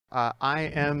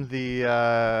I am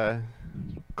the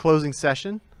closing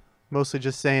session, mostly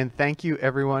just saying thank you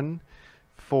everyone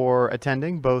for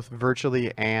attending, both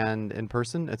virtually and in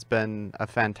person. It's been a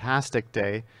fantastic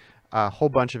day. A whole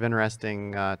bunch of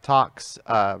interesting talks.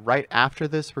 Right after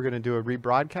this, we're going to do a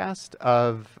rebroadcast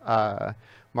of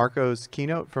Marco's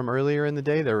keynote from earlier in the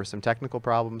day. There were some technical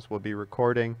problems. We'll be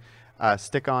recording.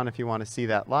 Stick on if you want to see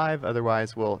that live.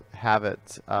 Otherwise, we'll have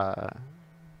it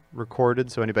recorded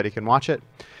so anybody can watch it.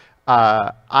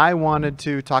 I wanted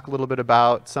to talk a little bit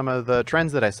about some of the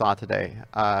trends that I saw today.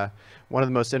 One of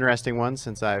the most interesting ones,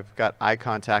 since I've got eye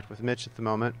contact with Mitch at the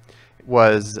moment,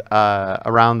 was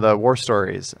around the war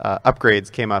stories.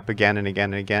 Upgrades came up again and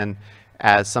again and again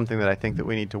as something that I think that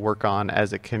we need to work on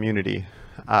as a community.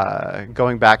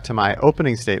 Going back to my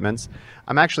opening statements,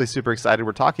 I'm actually super excited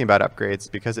we're talking about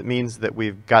upgrades because it means that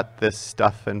we've got this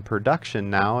stuff in production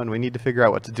now and we need to figure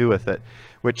out what to do with it,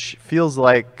 which feels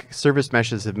like service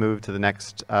meshes have moved to the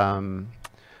next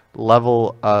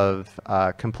level of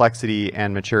complexity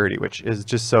and maturity, which is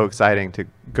just so exciting. To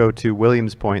go to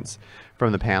William's points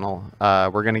from the panel,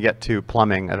 we're going to get to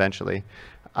plumbing eventually.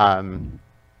 One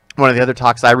of the other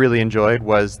talks I really enjoyed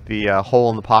was the hole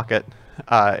in the pocket.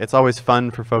 It's always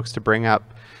fun for folks to bring up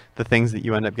the things that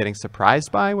you end up getting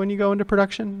surprised by when you go into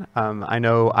production. I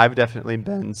know I've definitely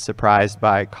been surprised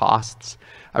by costs.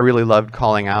 I really loved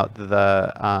calling out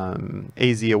the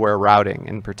AZ-aware routing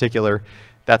in particular.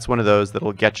 That's one of those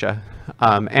that'll get you.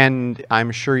 And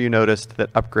I'm sure you noticed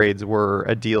that upgrades were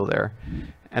a deal there.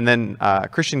 And then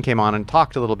Christian came on and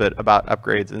talked a little bit about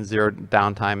upgrades and zero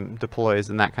downtime deploys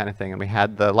and that kind of thing. And we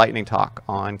had the lightning talk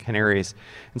on canaries.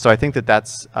 And so I think that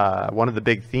that's one of the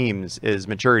big themes is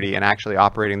maturity and actually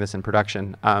operating this in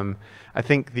production. I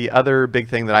think the other big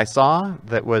thing that I saw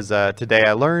that was today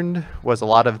I learned was a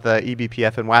lot of the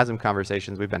eBPF and WASM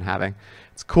conversations we've been having.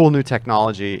 It's cool new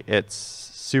technology. It's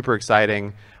super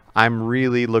exciting. I'm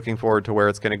really looking forward to where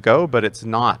it's going to go, but it's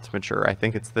not mature. I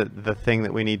think it's the thing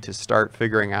that we need to start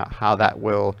figuring out how that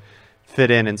will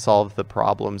fit in and solve the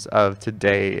problems of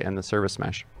today in the service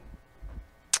mesh.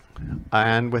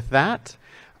 And with that,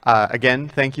 again,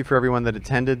 thank you for everyone that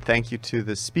attended. Thank you to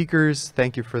the speakers.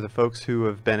 Thank you for the folks who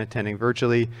have been attending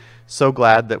virtually. So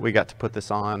glad that we got to put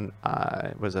this on.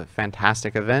 It was a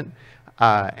fantastic event.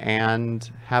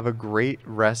 And have a great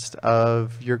rest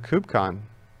of your KubeCon.